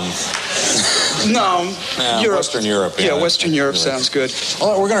town. No, Europe. Western Europe. Yeah, Western Europe sounds good.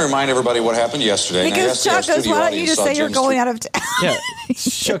 Well, we're going to remind everybody what happened yesterday. Because Chuck goes, why don't you just say you're going out of town? Yeah,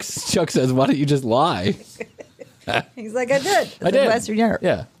 Chuck says, why don't you just lie? He's like, I did. I did. Western Europe.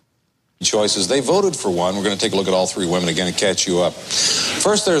 Yeah. Choices. They voted for one. We're going to take a look at all three women again and catch you up.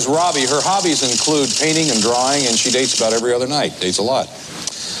 First, there's Robbie. Her hobbies include painting and drawing, and she dates about every other night. Dates a lot.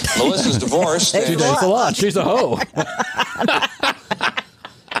 Melissa's divorced. She dates a lot. She's a hoe.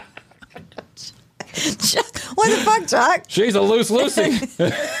 What the fuck, Chuck? She's a loose Lucy,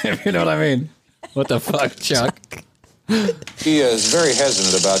 if you know what I mean. What the fuck, Chuck? She is very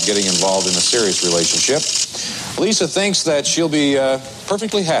hesitant about getting involved in a serious relationship. Lisa thinks that she'll be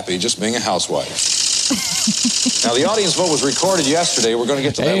perfectly happy just being a housewife. Now, the audience vote was recorded yesterday. We're going to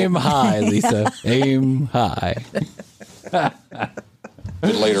get to that. Aim high, Lisa. Aim high.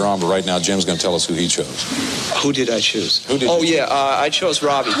 Later on, but right now, Jim's going to tell us who he chose. Who did I choose? I chose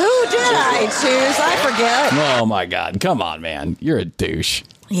Robbie. Who did I choose? I forget. Oh, my God. Come on, man. You're a douche.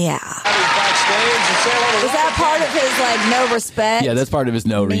 Yeah. Was that part of his, no respect? Yeah, that's part of his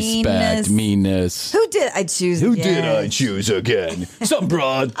no respect, meanness. Who did I choose Who again? did I choose again? Some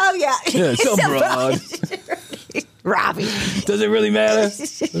broad. Oh, yeah. Yeah, some broad. Robbie. Does it really matter?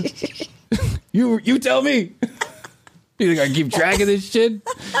 You tell me. You think I can keep track of this shit?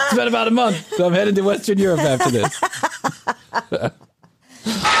 It's been about a month, so I'm headed to Western Europe after this. Hi, Robbie.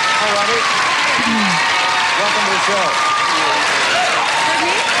 Welcome to the show.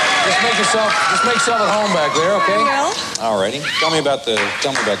 Just make yourself at home back there, okay? All righty. Tell me about the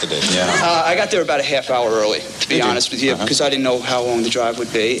day. Yeah. I got there about a half hour early, to be honest with you, because I didn't know how long the drive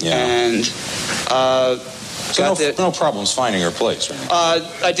would be, and. So no problems finding her place, right?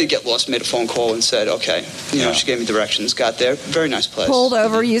 I did get lost, made a phone call and said, okay. She gave me directions, got there. Very nice place. Pulled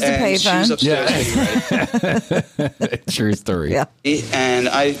over, used a payphone. She was upstairs getting ready. True story. Yeah. And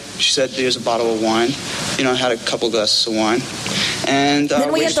she said, there's a bottle of wine. I had a couple glasses of wine. And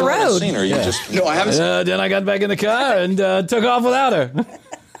then we hit the road. Seen her. No, I haven't. Then I got back in the car and took off without her.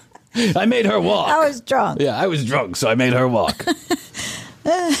 I made her walk. I was drunk. Yeah, I was drunk, so I made her walk.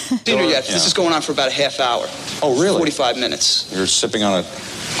 Seen her yet. This is going on for about a half hour. Oh, really? 45 minutes. You're sipping on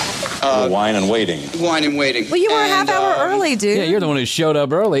a wine and waiting. Wine and waiting. Well, you were a half hour early, dude. Yeah, you're the one who showed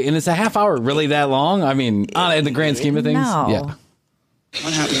up early. And it's a half hour really that long? I mean, in the grand scheme of things? No. Yeah.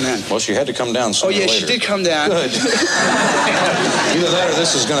 What happened then? Well, she had to come down sooner or later. She did come down. Good. Either that or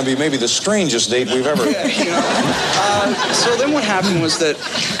this is going to be maybe the strangest date we've ever had. So then what happened was that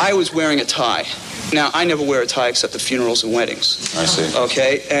I was wearing a tie. Now, I never wear a tie except at funerals and weddings. I see.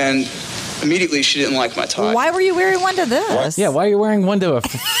 Okay, and immediately she didn't like my tie. Well, why were you wearing one to this? What? Yeah, why are you wearing one to a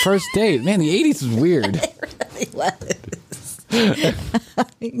first date? Man, the 80s was weird. It really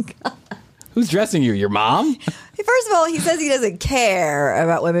was. Who's dressing you? Your mom? It First of all, he says he doesn't care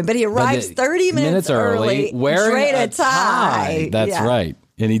about women, but he arrives 30 minutes early wearing a tie. That's right.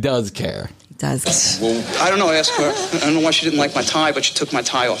 And he does care. He does. Well, I don't know. Ask her. I don't know why she didn't like my tie, but she took my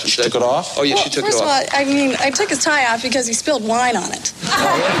tie off. She took it off? Oh, yeah, she took it off. First of all, I mean, I took his tie off because he spilled wine on it.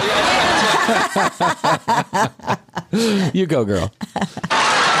 You go, girl.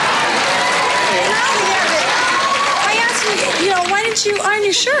 Why didn't you iron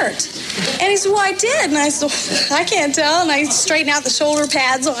your shirt? And he said, well, I did. And I said, I can't tell. And I straightened out the shoulder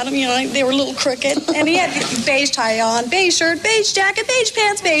pads on him. They were a little crooked. And he had the beige tie on, beige shirt, beige jacket, beige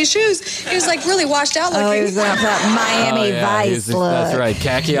pants, beige shoes. He was like really washed out looking. Oh, he was going for that Miami Vice look. That's right.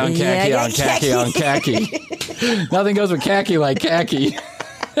 Khaki on khaki on khaki on khaki. Nothing goes with khaki like khaki.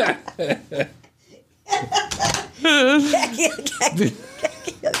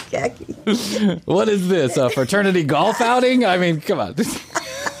 Khaki. What is this? A fraternity golf outing? I mean, come on.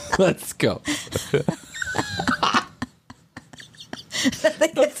 Let's go.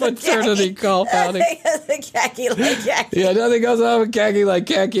 A fraternity golf outing. Khaki like khaki. Yeah, nothing goes on with khaki like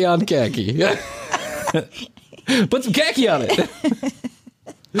khaki on khaki. Put some khaki on it.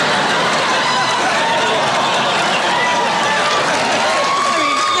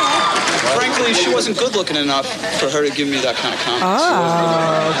 Frankly, she wasn't good looking enough for her to give me that kind of comment.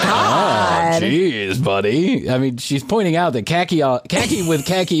 Oh, God. Oh, jeez, buddy. I mean, she's pointing out that khaki with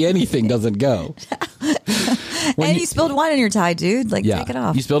khaki anything doesn't go. And you spilled wine on your tie, dude. Take it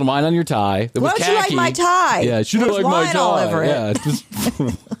off. You spilled wine on your tie. Why don't you like my tie? Yeah, she didn't like my tie. All over it. Yeah,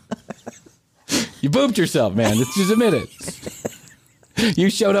 you booped yourself, man. Just admit it. You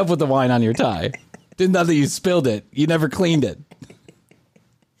showed up with the wine on your tie. Didn't know that you spilled it. You never cleaned it.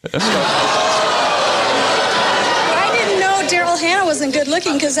 I didn't know Daryl Hannah wasn't good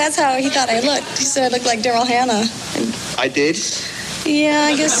looking because that's how he thought I looked. He said I looked like Daryl Hannah. I did? Yeah,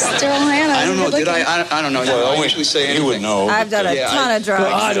 I guess Daryl Hannah. I don't know. Did I? I don't know. Well, I usually say anything. You would know. I've done a ton of drugs.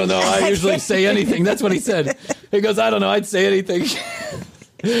 Well, I don't know. I usually say anything. That's what he said. He goes, I don't know. I'd say anything.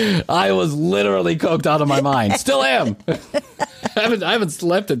 I was literally coked out of my mind. Still am. I haven't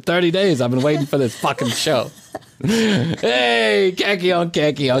slept in 30 days. I've been waiting for this fucking show. Hey, khaki on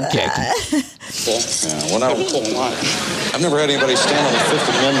khaki on khaki. I've never had anybody stand on the Fifth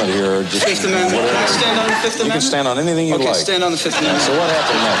Amendment here. Fifth Amendment? Can I stand on the Fifth Amendment? You can stand on anything you like. Okay, stand on the Fifth Amendment. So what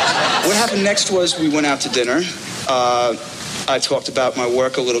happened next? What happened next was we went out to dinner. I talked about my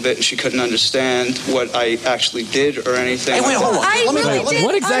work a little bit, and she couldn't understand what I actually did or anything. Hey, wait, hold on.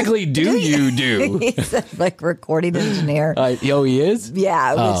 What exactly do you do? He's a recording engineer. He is?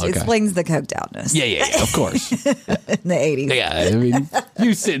 Yeah, which explains the coked outness. Yeah, of course. In the 80s. Yeah, I mean,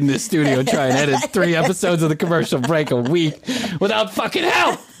 you sit in this studio and try and edit 3 episodes of the commercial break a week without fucking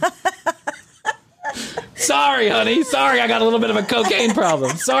help. Sorry, honey. Sorry, I got a little bit of a cocaine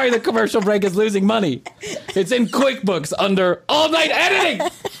problem. Sorry, the commercial break is losing money. It's in QuickBooks under all-night editing.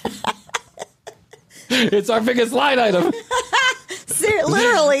 It's our biggest line item.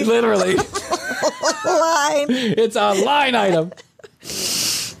 Literally. Literally. Line. It's a line item.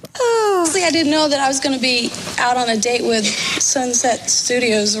 Honestly, I didn't know that I was going to be out on a date with Sunset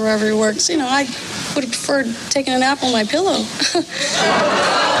Studios or wherever he works. I would have preferred taking a nap on my pillow.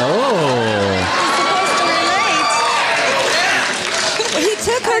 Oh. He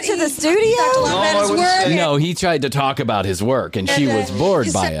took her to the studio? No, he tried to talk about his work, and she was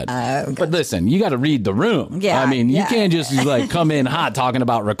bored by it. Okay. But listen, you got to read the room. Yeah, I mean, you can't just come in hot talking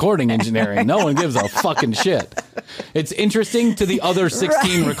about recording engineering. No one gives a fucking shit. It's interesting to the other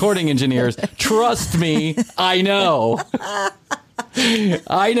 16 recording engineers. Trust me, I know.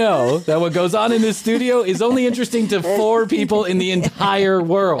 I know that what goes on in this studio is only interesting to 4 people in the entire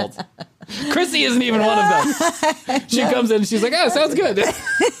world. Chrissy isn't even one of them. She comes in and she's like, oh, sounds good.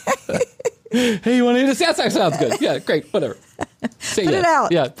 Hey, you want to hear this? Yeah, sounds good. Yeah, great, whatever. Say put it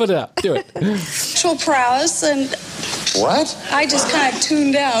out. Yeah, put it out. Do it. Sexual prowess, and what? I just kind of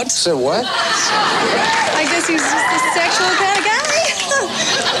tuned out. Said what? I guess he's just a sexual kind of guy.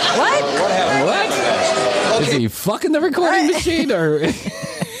 What? What happened? What? Okay. Is he fucking the recording machine, or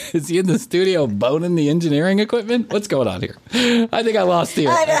is he in the studio boning the engineering equipment? What's going on here? I think I lost here.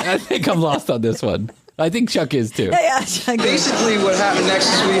 I think I'm lost on this one. I think Chuck is too. Yeah, Chuck. Basically, what happened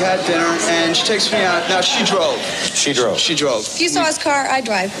next is we had dinner, and she takes me out. Now, she drove. She drove. If you saw his car, I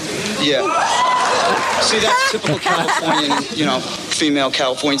drive. Yeah. See, that's typical Californian, female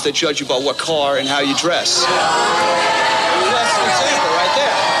Californians. They judge you by what car and how you dress. That's an example right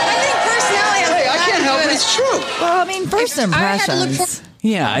there. I think personality. Hey, I can't help it. It's true. Well, I mean, first impressions.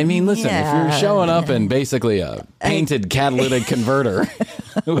 Yeah, I mean, listen, if you're showing up in basically a painted catalytic converter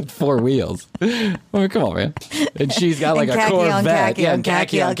with 4 wheels, I mean, come on, man. And she's got like a Corvette.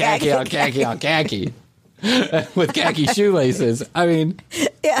 Khaki on khaki. Khaki. with khaki shoelaces. I mean,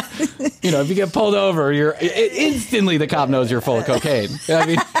 yeah. If you get pulled over, instantly the cop knows you're full of cocaine. I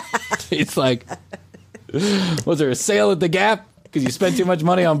mean, it's like, was there a sale at the Gap because you spent too much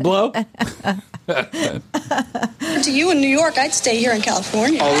money on blow? To you in New York, I'd stay here in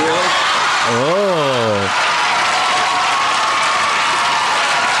California. Oh, really? Oh.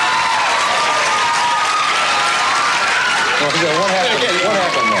 What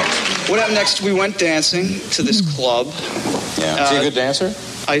happened next? What happened next? We went dancing to this club. Yeah. Is he a good dancer?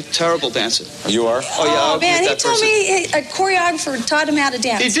 Terrible dancer. You are? Oh man, he told me a choreographer taught him how to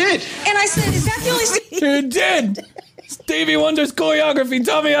dance. He did. And I said, is that the only... He did. Stevie Wonder's choreography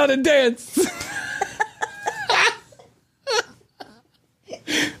taught me how to dance.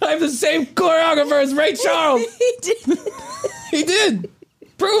 I have the same choreographer as Ray Charles. He did. He did.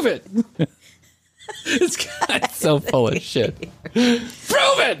 Prove it. This guy's so full of shit. Prove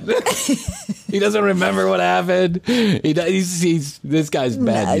it. He doesn't remember what happened. He's this guy's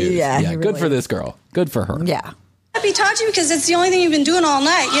bad news. Yeah, good really for this girl. Good for her. Yeah. He taught you because it's the only thing you've been doing all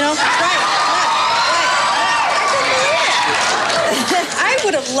night, Right. I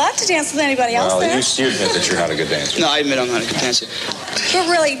would have loved to dance with anybody else there. Well, you admit that you're not a good dancer. No, I admit I'm not a good dancer. But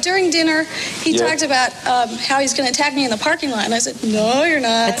really, during dinner, he talked about how he's going to attack me in the parking lot. And I said, no, you're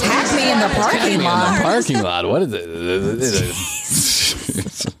not. Attack me in the parking lot? In the parking lot? What is it?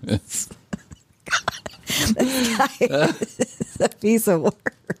 This guy is a piece of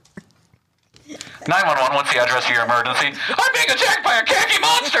work. 911, what's the address of your emergency? I'm being attacked by a khaki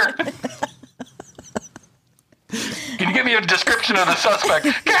monster! Can you give me a description of the suspect?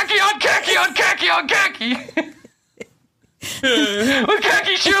 Khaki on khaki on khaki on khaki! With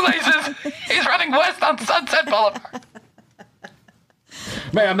khaki shoelaces, he's running west on Sunset Boulevard.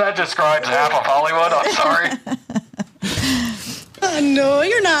 Ma'am, that describes half of Hollywood. I'm sorry. No,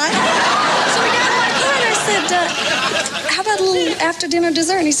 you're not. So we got in my car and I said, how about a little after dinner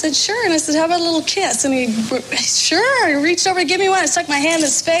dessert? And he said, sure. And I said, how about a little kiss? And sure. He reached over to give me one. I stuck my hand in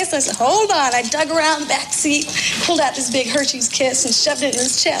his face. I said, hold on. I dug around the back seat, pulled out this big Hershey's Kiss and shoved it in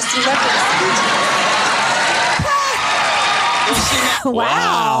his chest and left it.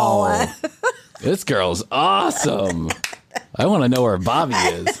 Wow. This girl's awesome. I want to know where Bobby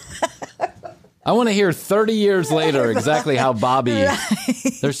is. I want to hear 30 years later exactly how Bobby... Right.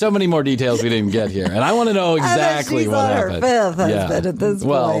 There's so many more details we didn't get here. And I want to know exactly what happened. She's on her fifth husband at this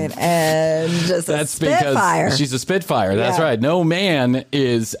point. And just a Spitfire. Because she's a Spitfire. That's right. No man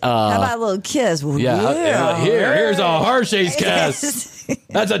is... how about a little kiss? Well, here's a Hershey's kiss.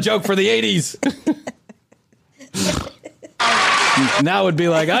 That's a joke for the 80s. Now would be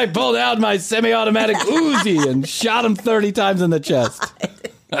like, I pulled out my semi-automatic Uzi and shot him 30 times in the chest.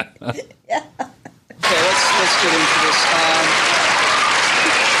 Yeah. Okay, let's get into this.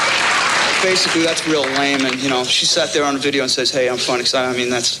 Basically, that's real lame, and she sat there on a video and says, "Hey, I'm fun, exciting." I mean,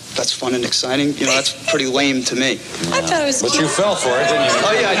 that's fun and exciting. That's pretty lame to me. I thought it was. But you fell for it, didn't you?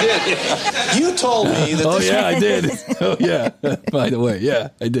 Oh yeah, I did. You told me that. Oh yeah, I did. Oh yeah. By the way, yeah,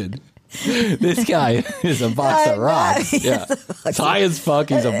 I did. This guy is a box of rocks. Yeah, it's high as fuck.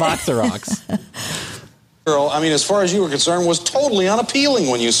 He's a box of rocks. Girl, I mean, as far as you were concerned, was totally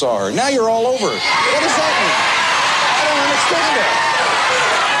unappealing when you saw her. Now you're all over. What does that mean? I don't understand that.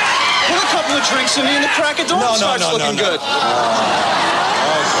 Put a couple of drinks in me and the crack of dawn starts looking good.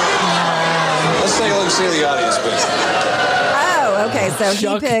 Let's take a look and see the audience pick. Oh, okay, so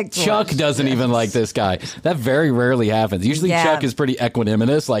he picked... Chuck doesn't even like this guy. That very rarely happens. Usually Chuck is pretty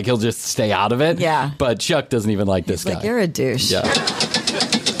equanimous, like he'll just stay out of it. Yeah. But Chuck doesn't even like this guy. Like, you're a douche. Yeah.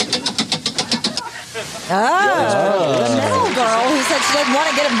 The middle girl who said she didn't want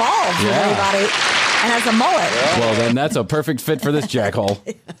to get involved with anybody and has a mullet. Yeah. Well, then that's a perfect fit for this jackhole.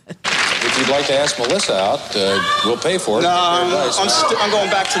 If you'd like to ask Melissa out, we'll pay for it. No, I'm going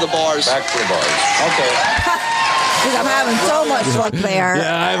back to the bars. Back to the bars. Okay. Because I'm having so much luck there.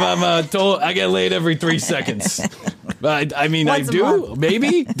 Yeah, I'm told I get laid every 3 seconds. I mean, Once I do.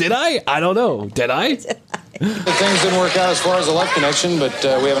 Maybe. Did I? I don't know. Did I? Things didn't work out as far as the love connection, but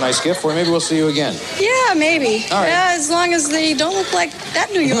we have a nice gift for you. Maybe we'll see you again. Yeah, maybe. All right. Yeah, as long as they don't look like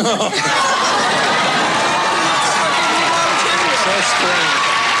that New Yorker. So strange.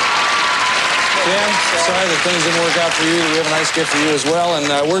 Dan, sorry that things didn't work out for you. We have a nice gift for you as well, and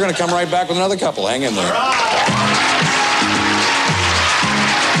we're going to come right back with another couple. Hang in there.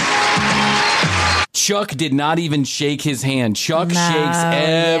 Chuck did not even shake his hand. Chuck shakes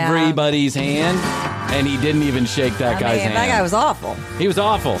everybody's hand, and he didn't even shake that guy's hand. That guy was awful. He was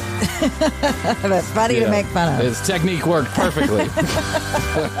awful. But funny to make fun of. His technique worked perfectly.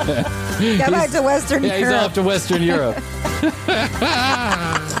 Go back to Western Europe. Yeah, he's off to Western Europe.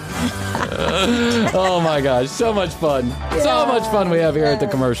 Oh my gosh, so much fun. So much fun we have here at the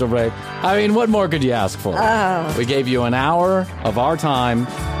commercial break. I mean, what more could you ask for? We gave you an hour of our time.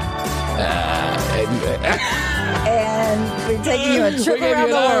 And we're taking you a trip around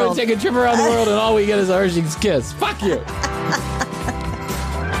the world. We're taking a trip around the world, and all we get is a Hershey's Kiss. Fuck you.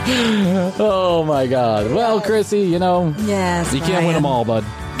 Oh my God. Well, Chrissy, you know, yes, you can't win them all, bud.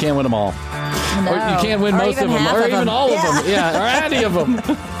 Can't win them all. No. Or you can't win most of them, or even all of them. Yeah, or any of them.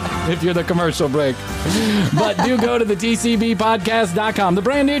 If you're the commercial break. But do go to the tcbpodcast.com, the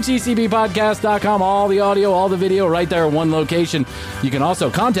brand new tcbpodcast.com. All the audio, all the video right there in one location. You can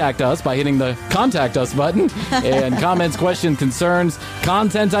also contact us by hitting the Contact Us button. And comments, questions, concerns,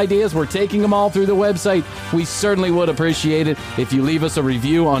 content ideas, we're taking them all through the website. We certainly would appreciate it if you leave us a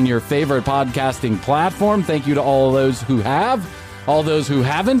review on your favorite podcasting platform. Thank you to all of those who have. All those who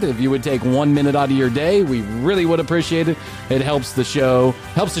haven't, if you would take 1 minute out of your day, we really would appreciate it. It helps the show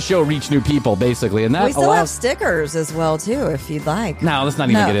reach new people, basically. And that we still have stickers as well, too, if you'd like. No, let's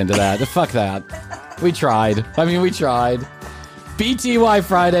not even get into that. Fuck that. We tried. We tried. BTY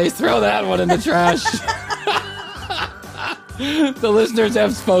Fridays, throw that one in the trash. The listeners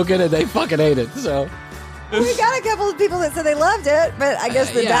have spoken, and they fucking hate it, so... We got a couple of people that said they loved it, but I guess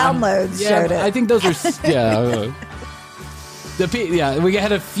the downloads showed it. I think those are... we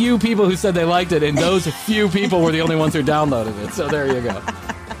had a few people who said they liked it, and those few people were the only ones who downloaded it. So there you go.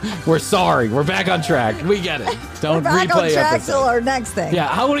 We're sorry. We're back on track. We get it. Don't We're back replay on track episodes. till our next thing. Yeah,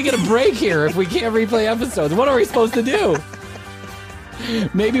 how would we get a break here if we can't replay episodes? What are we supposed to do?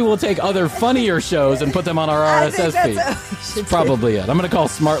 Maybe we'll take other funnier shows and put them on our RSS feed. That's probably it. I'm going to call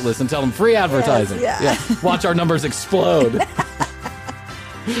Smartless and tell them free advertising. Yes, yeah. Watch our numbers explode.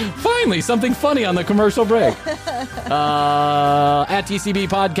 Finally, something funny on the commercial break. At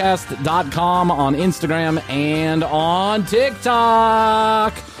tcbpodcast.com on Instagram and on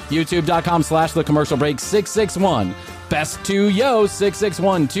TikTok. YouTube.com/The Commercial Break 661. Best to yo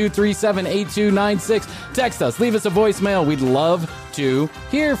 661-237-8296. Text us. Leave us a voicemail. We'd love to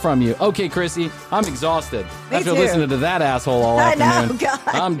hear from you. Okay, Chrissy, I'm exhausted. After listening to that asshole all afternoon. God.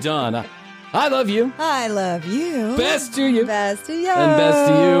 I'm done. I love you. I love you. Best to you. Best to you. And best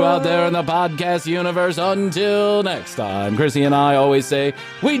to you out there in the podcast universe. Until next time, Chrissy and I always say,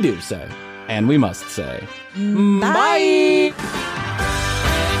 we do say, and we must say, bye.